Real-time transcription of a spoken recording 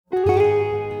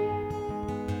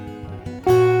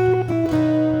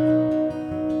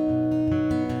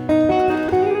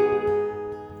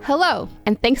Hello,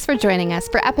 and thanks for joining us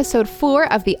for episode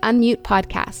 4 of the Unmute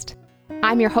podcast.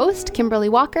 I'm your host, Kimberly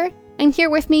Walker, and here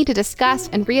with me to discuss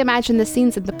and reimagine the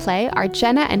scenes of the play are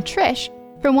Jenna and Trish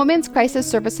from Women's Crisis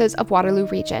Services of Waterloo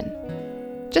Region.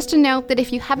 Just to note that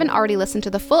if you haven't already listened to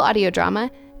the full audio drama,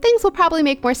 things will probably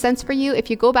make more sense for you if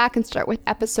you go back and start with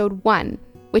episode 1,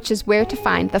 which is where to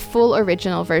find the full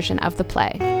original version of the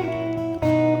play.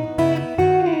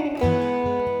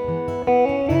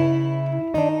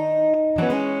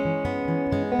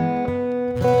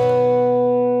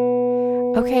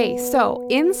 Okay, so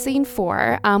in scene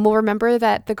 4, we'll remember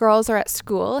that the girls are at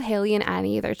school. Haley and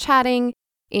Addie, they're chatting,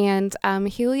 and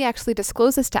Haley actually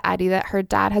discloses to Addie that her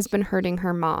dad has been hurting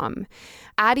her mom.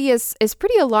 Addie is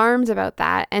pretty alarmed about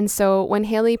that, and so when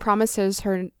Haley promises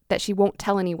her that she won't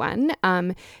tell anyone,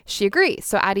 she agrees.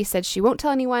 So Addie said she won't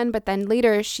tell anyone, but then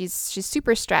later she's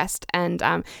super stressed, and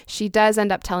she does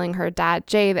end up telling her dad,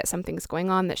 Jay, that something's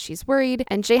going on, that she's worried,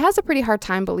 and Jay has a pretty hard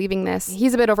time believing this.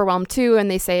 He's a bit overwhelmed too,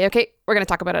 and they say, okay, we're going to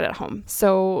talk about it at home.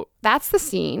 So that's the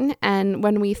scene, and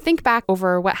when we think back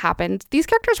over what happened, these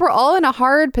characters were all in a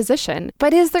hard position,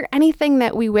 but is there anything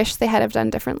that we wish they had have done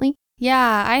differently?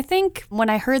 Yeah, I think when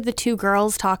I heard the two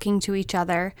girls talking to each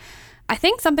other, I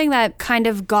think something that kind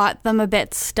of got them a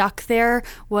bit stuck there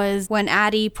was when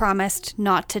Addie promised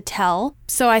not to tell.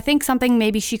 So I think something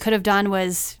maybe she could have done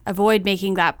was avoid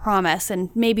making that promise and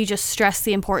maybe just stress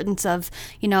the importance of,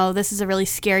 this is a really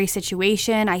scary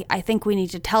situation. I think we need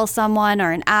to tell someone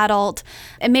or an adult.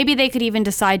 And maybe they could even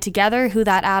decide together who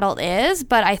that adult is.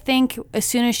 But I think as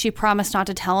soon as she promised not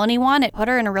to tell anyone, it put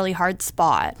her in a really hard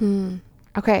spot.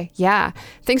 Okay, yeah.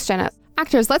 Thanks, Jenna.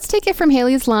 Actors, let's take it from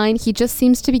Haley's line, he just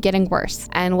seems to be getting worse,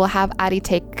 and we'll have Addie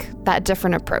take that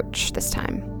different approach this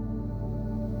time.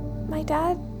 My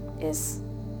dad is,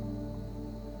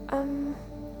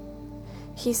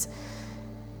 he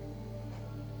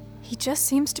just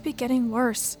seems to be getting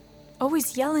worse,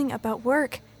 always yelling about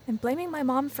work and blaming my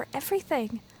mom for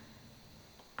everything.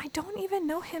 I don't even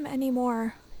know him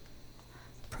anymore.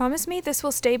 Promise me this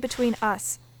will stay between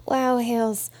us. Wow,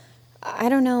 Hales, I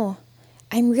don't know.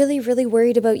 I'm really, really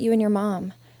worried about you and your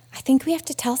mom. I think we have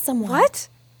to tell someone. What?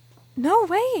 No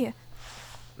way.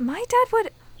 My dad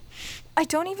would... I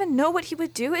don't even know what he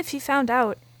would do if he found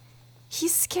out.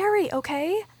 He's scary,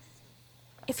 okay?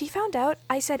 If he found out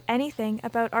I said anything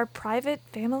about our private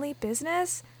family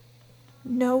business,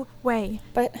 no way.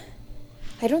 But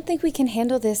I don't think we can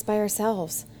handle this by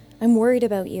ourselves. I'm worried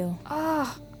about you.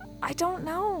 I don't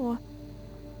know.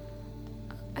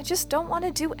 I just don't want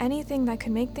to do anything that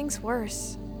could make things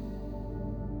worse.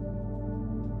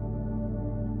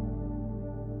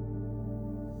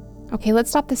 Okay, let's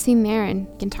stop the scene there and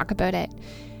we can talk about it.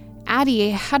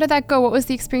 Addie, how did that go? What was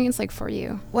the experience like for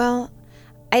you? Well,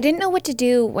 I didn't know what to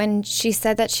do when she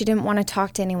said that she didn't want to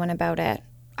talk to anyone about it.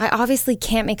 I obviously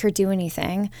can't make her do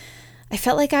anything. I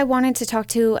felt like I wanted to talk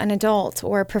to an adult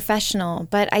or a professional,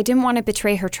 but I didn't want to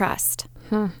betray her trust.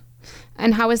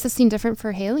 And how was the scene different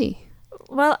for Haley?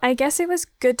 Well, I guess it was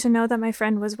good to know that my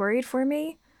friend was worried for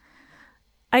me.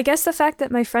 I guess the fact that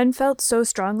my friend felt so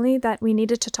strongly that we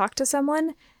needed to talk to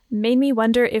someone made me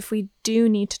wonder if we do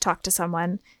need to talk to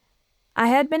someone. I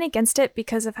had been against it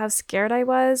because of how scared I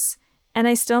was, and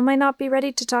I still might not be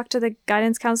ready to talk to the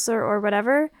guidance counselor or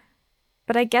whatever,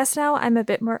 but I guess now I'm a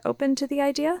bit more open to the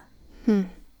idea. In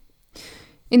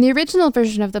the original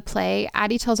version of the play,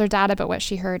 Addie tells her dad about what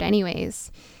she heard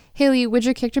anyways. Haley, would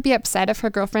your character be upset if her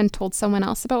girlfriend told someone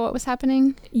else about what was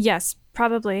happening? Yes,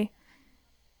 probably.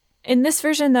 In this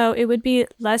version, though, it would be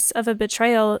less of a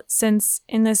betrayal since,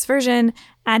 in this version,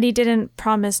 Addie didn't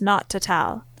promise not to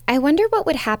tell. I wonder what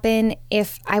would happen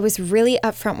if I was really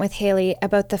upfront with Haley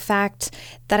about the fact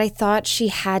that I thought she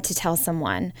had to tell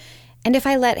someone, and if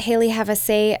I let Haley have a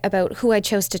say about who I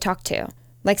chose to talk to.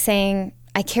 Like saying,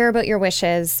 I care about your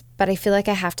wishes, but I feel like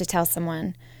I have to tell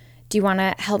someone. Do you want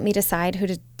to help me decide who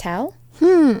to tell?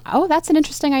 Oh, that's an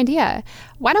interesting idea.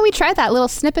 Why don't we try that little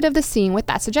snippet of the scene with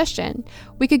that suggestion?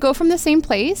 We could go from the same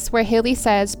place where Haley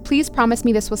says, please promise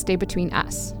me this will stay between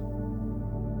us.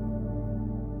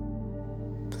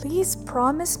 Please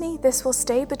promise me this will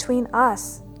stay between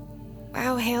us.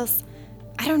 Wow, Hales,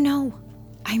 I don't know.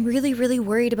 I'm really, really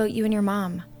worried about you and your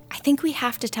mom. I think we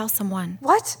have to tell someone.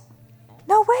 What?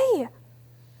 No way.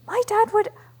 My dad would...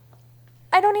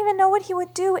 I don't even know what he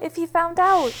would do if he found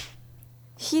out.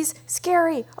 He's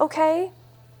scary, okay?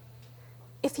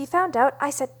 If he found out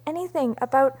I said anything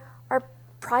about our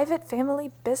private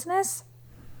family business,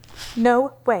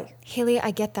 no way. Haley,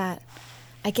 I get that.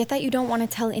 I get that you don't want to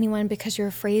tell anyone because you're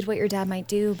afraid what your dad might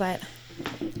do, but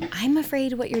I'm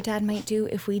afraid what your dad might do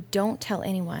if we don't tell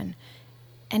anyone.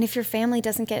 And if your family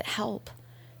doesn't get help.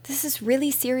 This is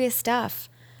really serious stuff.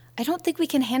 I don't think we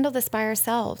can handle this by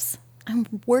ourselves.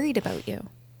 I'm worried about you.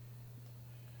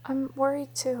 I'm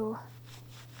worried too.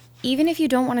 Even if you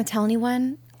don't want to tell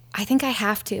anyone, I think I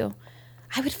have to.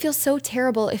 I would feel so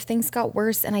terrible if things got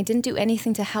worse and I didn't do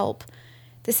anything to help.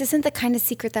 This isn't the kind of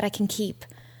secret that I can keep.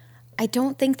 I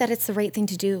don't think that it's the right thing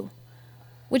to do.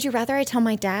 Would you rather I tell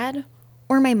my dad?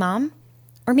 Or my mom?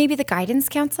 Or maybe the guidance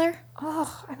counselor?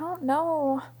 Oh, I don't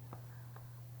know.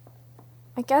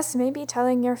 I guess maybe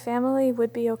telling your family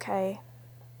would be okay.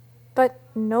 But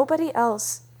nobody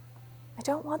else. I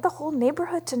don't want the whole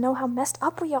neighborhood to know how messed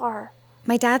up we are.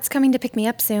 My dad's coming to pick me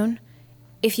up soon.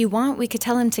 If you want, we could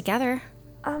tell him together.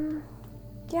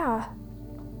 Yeah.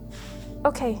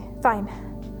 Okay, fine.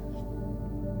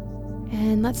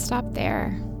 And let's stop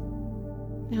there.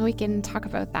 Now we can talk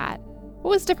about that.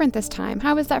 What was different this time?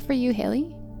 How was that for you,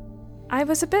 Haley? I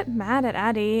was a bit mad at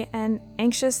Addie and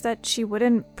anxious that she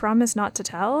wouldn't promise not to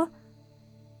tell.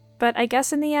 But I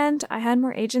guess in the end, I had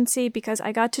more agency because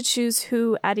I got to choose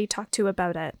who Addie talked to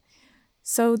about it.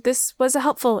 So this was a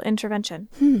helpful intervention.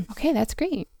 Okay, that's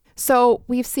great. So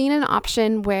we've seen an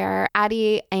option where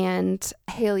Addie and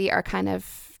Haley are kind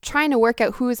of trying to work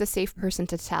out who is a safe person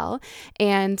to tell,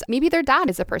 and maybe their dad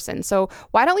is a person. So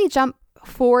why don't we jump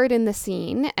forward in the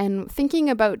scene and thinking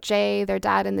about Jay, their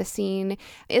dad in the scene,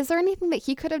 is there anything that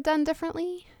he could have done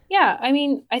differently? Yeah, I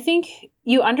mean, I think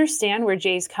you understand where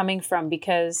Jay's coming from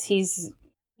because he's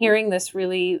hearing this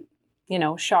really,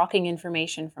 shocking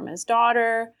information from his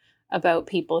daughter about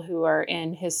people who are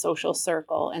in his social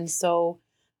circle. And so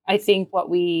I think what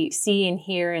we see and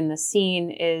hear in the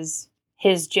scene is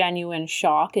his genuine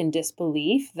shock and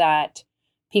disbelief that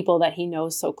people that he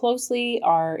knows so closely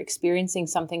are experiencing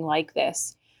something like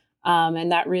this.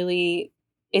 And that really,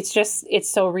 it's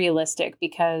so realistic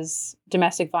because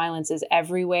domestic violence is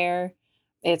everywhere.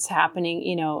 It's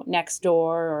happening, next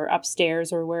door or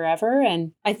upstairs or wherever.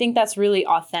 And I think that's really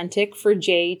authentic for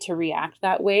Jay to react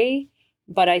that way.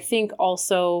 But I think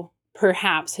also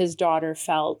perhaps his daughter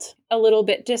felt a little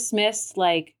bit dismissed,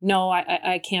 like, no,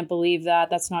 I can't believe that.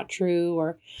 That's not true.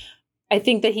 Or I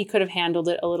think that he could have handled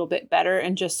it a little bit better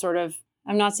and just sort of,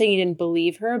 I'm not saying he didn't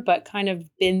believe her, but kind of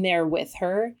been there with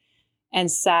her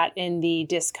and sat in the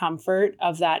discomfort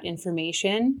of that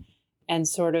information and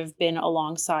sort of been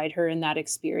alongside her in that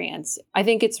experience. I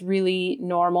think it's really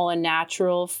normal and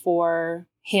natural for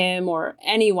him or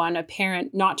anyone, a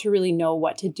parent, not to really know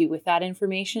what to do with that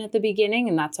information at the beginning,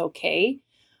 and that's okay.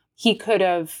 He could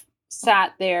have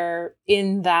sat there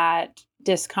in that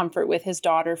discomfort with his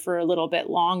daughter for a little bit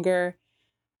longer,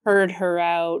 heard her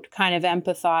out, kind of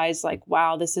empathized, like,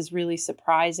 wow, this is really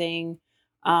surprising.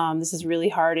 This is really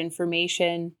hard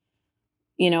information.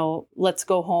 Let's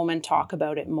go home and talk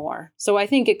about it more. So I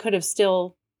think it could have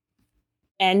still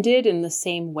ended in the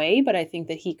same way, but I think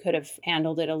that he could have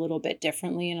handled it a little bit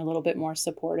differently and a little bit more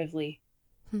supportively.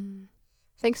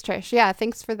 Thanks, Trish. Yeah,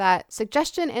 thanks for that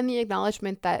suggestion and the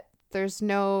acknowledgement that there's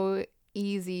no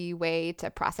easy way to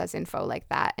process info like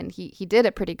that. And he did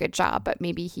a pretty good job, but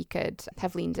maybe he could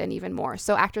have leaned in even more.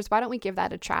 So actors, why don't we give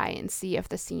that a try and see if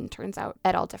the scene turns out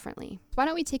at all differently? Why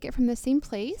don't we take it from the same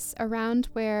place around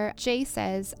where Jay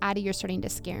says, Addie, you're starting to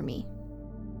scare me.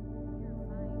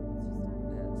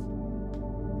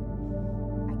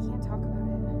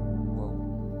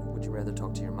 Would you rather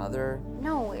talk to your mother?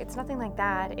 No, it's nothing like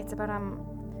that. It's about,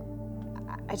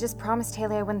 I just promised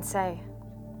Haley I wouldn't say.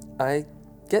 I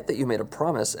get that you made a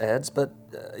promise, Eds, but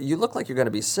you look like you're going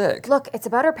to be sick. Look, it's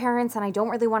about our parents, and I don't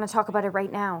really want to talk about it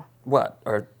right now. What?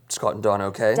 Are Scott and Dawn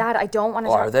okay? Dad, I don't want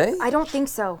to Are they? I don't think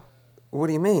so. What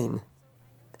do you mean?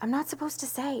 I'm not supposed to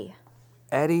say.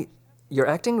 Addie, you're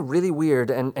acting really weird,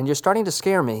 and you're starting to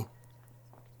scare me.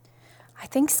 I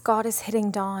think Scott is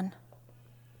hitting Dawn.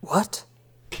 What?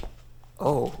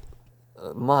 Oh,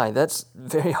 my, that's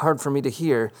very hard for me to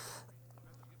hear.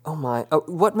 Oh, my.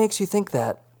 What makes you think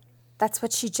that? That's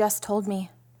what she just told me.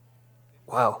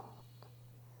 Wow.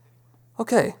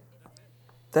 Okay.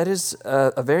 That is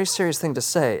a very serious thing to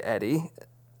say, Addie.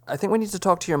 I think we need to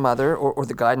talk to your mother or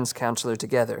the guidance counselor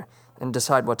together and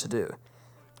decide what to do.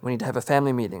 We need to have a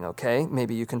family meeting, okay?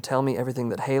 Maybe you can tell me everything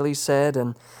that Haley said,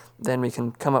 and then we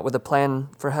can come up with a plan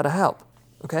for how to help,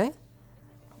 okay?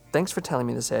 Thanks for telling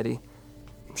me this, Addie.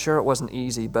 I'm sure it wasn't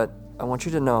easy, but I want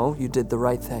you to know you did the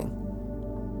right thing.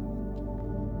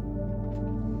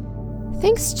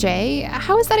 Thanks, Jay.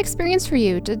 How was that experience for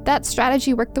you? Did that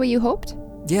strategy work the way you hoped?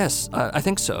 Yes, I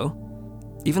think so.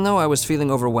 Even though I was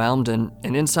feeling overwhelmed and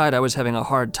inside I was having a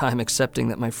hard time accepting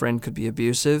that my friend could be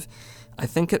abusive, I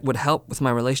think it would help with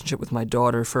my relationship with my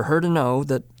daughter for her to know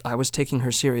that I was taking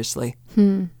her seriously.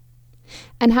 And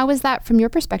how was that from your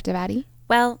perspective, Addie?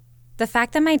 Well, The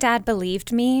fact that my dad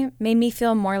believed me made me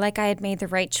feel more like I had made the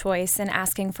right choice in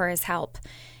asking for his help.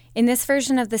 In this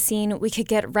version of the scene, we could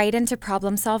get right into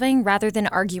problem solving rather than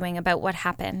arguing about what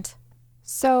happened.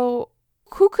 So,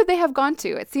 who could they have gone to?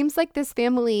 It seems like this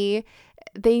family,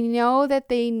 they know that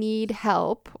they need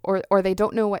help or they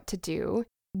don't know what to do.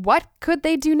 What could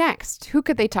they do next? Who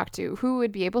could they talk to? Who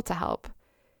would be able to help?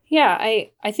 Yeah,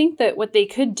 I think that what they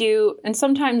could do, and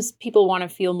sometimes people want to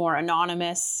feel more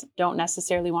anonymous, don't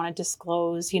necessarily want to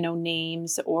disclose,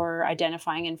 names or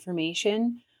identifying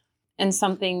information. And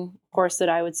something, of course, that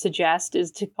I would suggest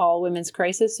is to call Women's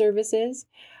Crisis Services,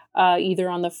 either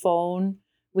on the phone.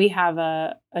 We have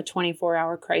a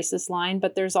 24-hour crisis line,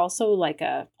 but there's also like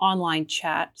a online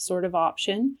chat sort of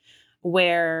option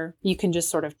where you can just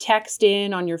sort of text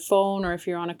in on your phone, or if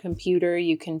you're on a computer,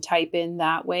 you can type in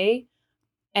that way.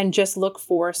 And just look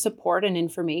for support and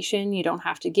information. You don't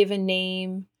have to give a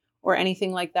name or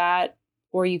anything like that,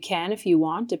 or you can if you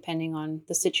want, depending on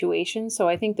the situation. So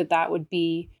I think that would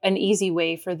be an easy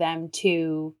way for them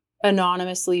to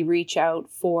anonymously reach out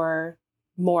for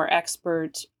more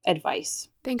expert advice.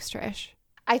 Thanks, Trish.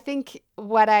 I think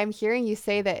what I'm hearing you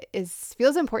say that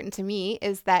feels important to me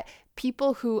is that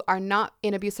people who are not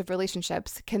in abusive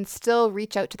relationships can still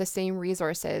reach out to the same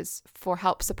resources for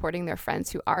help supporting their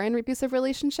friends who are in abusive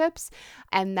relationships,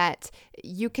 and that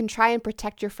you can try and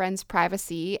protect your friend's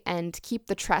privacy and keep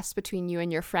the trust between you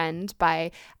and your friend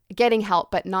by getting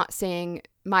help, but not saying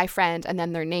my friend and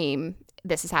then their name,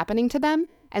 this is happening to them.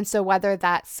 And so whether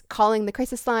that's calling the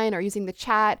crisis line or using the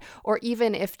chat, or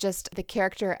even if just the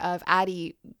character of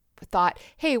Addie thought,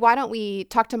 hey, why don't we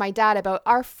talk to my dad about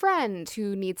our friend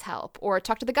who needs help, or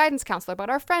talk to the guidance counselor about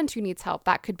our friend who needs help,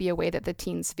 that could be a way that the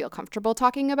teens feel comfortable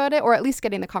talking about it, or at least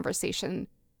getting the conversation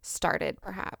started,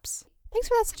 perhaps. Thanks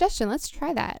for that suggestion. Let's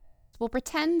try that. We'll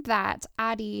pretend that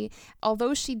Addie,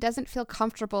 although she doesn't feel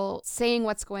comfortable saying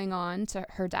what's going on to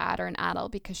her dad or an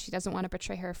adult because she doesn't want to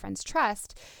betray her friend's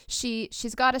trust,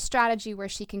 she's got a strategy where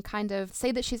she can kind of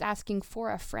say that she's asking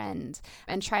for a friend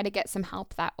and try to get some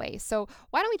help that way. So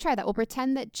why don't we try that? We'll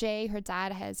pretend that Jay, her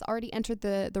dad, has already entered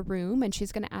the room and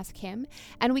she's going to ask him.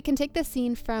 And we can take the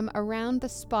scene from around the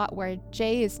spot where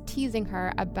Jay is teasing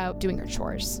her about doing her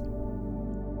chores.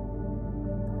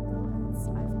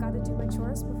 I've got to do my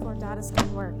chores before Dad is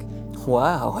done work.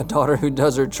 Wow, a daughter who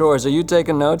does her chores. Are you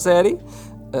taking notes, Addie?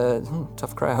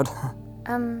 Tough crowd.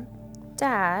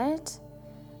 Dad,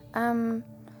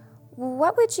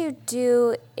 what would you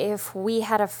do if we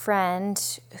had a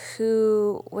friend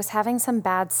who was having some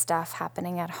bad stuff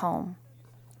happening at home?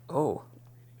 Oh.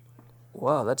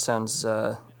 Wow, that sounds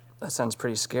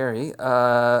pretty scary.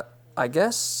 I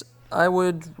guess I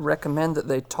would recommend that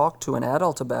they talk to an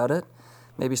adult about it.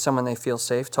 Maybe someone they feel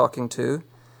safe talking to.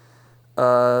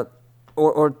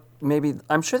 Or maybe,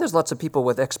 I'm sure there's lots of people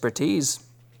with expertise.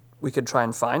 We could try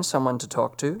and find someone to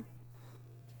talk to.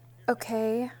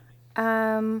 Okay.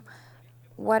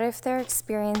 What if they're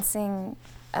experiencing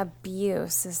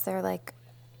abuse? Is there like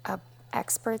a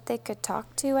expert they could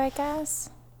talk to, I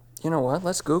guess? You know what?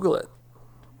 Let's Google it.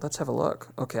 Let's have a look.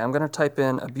 Okay, I'm going to type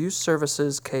in Abuse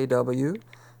Services KW,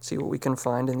 see what we can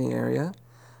find in the area.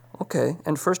 Okay,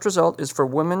 and first result is for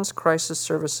Women's Crisis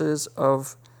Services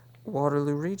of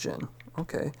Waterloo Region.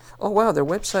 Okay. Oh, wow, their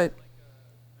website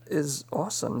is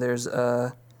awesome. There's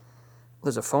a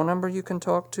phone number you can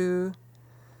talk to,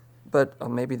 but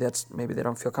maybe they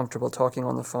don't feel comfortable talking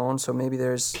on the phone, so maybe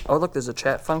there's a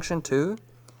chat function too.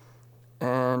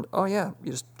 And, oh yeah,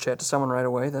 you just chat to someone right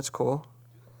away. That's cool.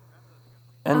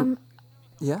 And,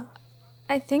 yeah?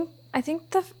 I think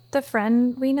the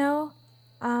friend we know,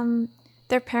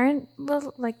 their parent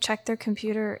will check their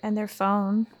computer and their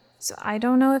phone. So I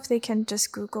don't know if they can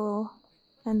just Google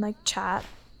and chat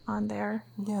on there.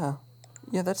 Yeah,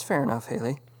 that's fair enough,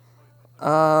 Haley.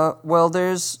 Well,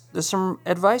 there's some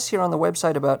advice here on the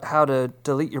website about how to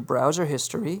delete your browser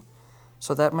history,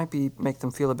 so that might make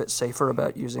them feel a bit safer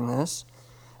about using this.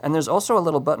 And there's also a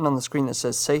little button on the screen that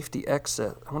says Safety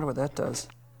Exit. I wonder what that does.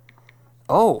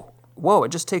 Oh, whoa, it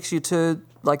just takes you to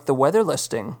the weather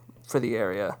listing for the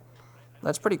area.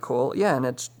 That's pretty cool. Yeah, and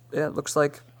it looks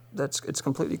like it's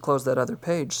completely closed that other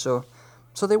page, so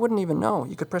they wouldn't even know.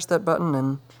 You could press that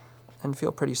button and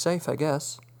feel pretty safe, I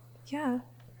guess. Yeah.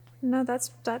 No,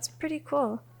 that's pretty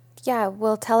cool. Yeah,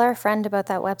 we'll tell our friend about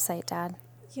that website, Dad.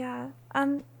 Yeah.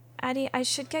 Addie, I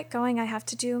should get going. I have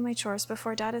to do my chores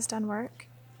before Dad is done work.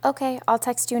 Okay, I'll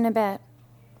text you in a bit.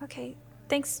 Okay.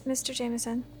 Thanks, Mr.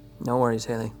 Jameson. No worries,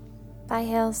 Haley. Bye,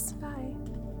 Hills. Bye.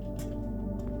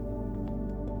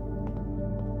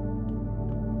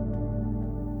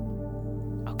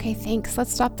 Okay, thanks.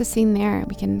 Let's stop the scene there.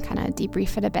 We can kind of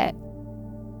debrief it a bit.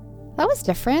 That was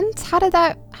different. How did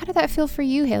that feel for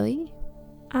you, Haley?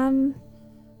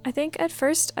 I think at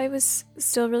first I was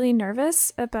still really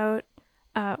nervous about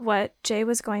what Jay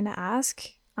was going to ask.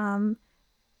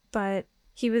 But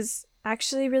he was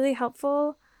actually really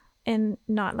helpful in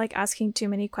not like asking too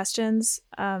many questions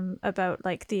about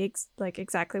like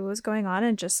exactly what was going on,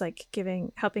 and just like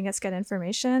helping us get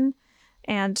information.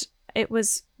 And it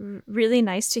was really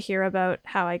nice to hear about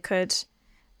how I could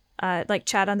like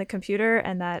chat on the computer,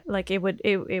 and that like it would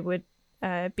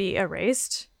be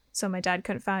erased so my dad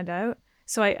couldn't find out.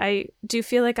 So I do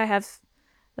feel like I have,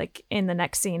 like, in the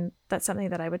next scene, that's something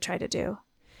that I would try to do.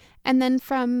 And then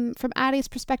from Addie's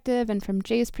perspective and from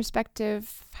Jay's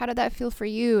perspective, how did that feel for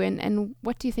you? And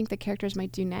what do you think the characters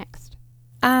might do next?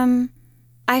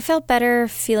 I felt better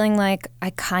feeling like I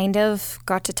kind of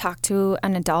got to talk to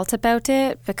an adult about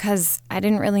it, because I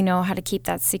didn't really know how to keep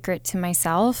that secret to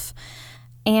myself.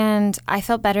 And I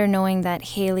felt better knowing that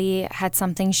Haley had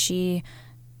something she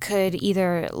could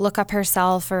either look up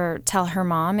herself or tell her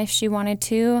mom if she wanted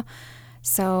to.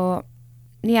 So,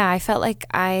 yeah, I felt like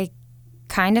I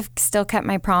kind of still kept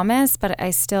my promise, but I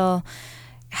still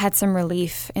had some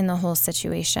relief in the whole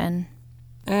situation.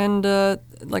 And,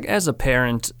 like, as a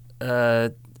parent,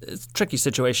 it's a tricky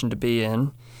situation to be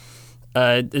in.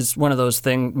 It's one of those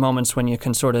moments when you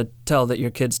can sort of tell that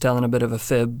your kid's telling a bit of a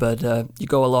fib, but you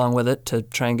go along with it to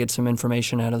try and get some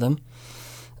information out of them.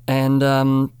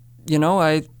 And, you know,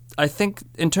 I think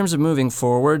in terms of moving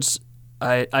forwards,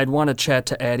 I'd want to chat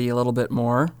to Addie a little bit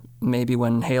more, maybe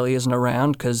when Haley isn't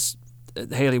around, because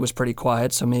Haley was pretty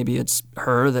quiet, so maybe it's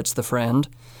her that's the friend.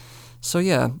 So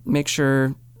yeah, make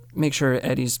sure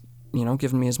Addie's, you know,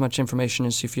 giving me as much information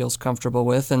as she feels comfortable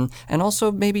with, and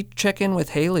also maybe check in with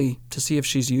Haley to see if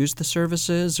she's used the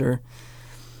services or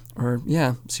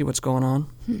yeah, see what's going on.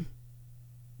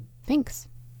 Thanks.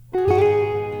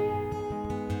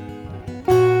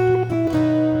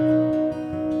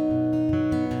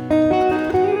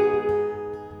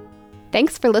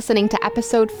 Thanks for listening to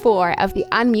episode 4 of the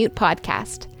Unmute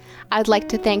podcast. I'd like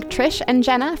to thank Trish and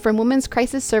Jenna from Women's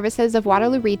Crisis Services of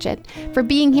Waterloo Region for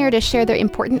being here to share their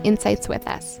important insights with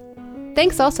us.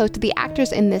 Thanks also to the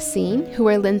actors in this scene, who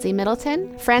are Lindsay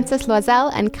Middleton, Francis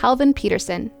Loisel, and Calvin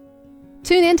Peterson.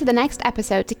 Tune in to the next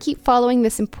episode to keep following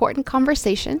this important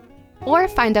conversation, or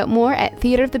find out more at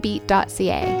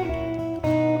theatreofthebeat.ca.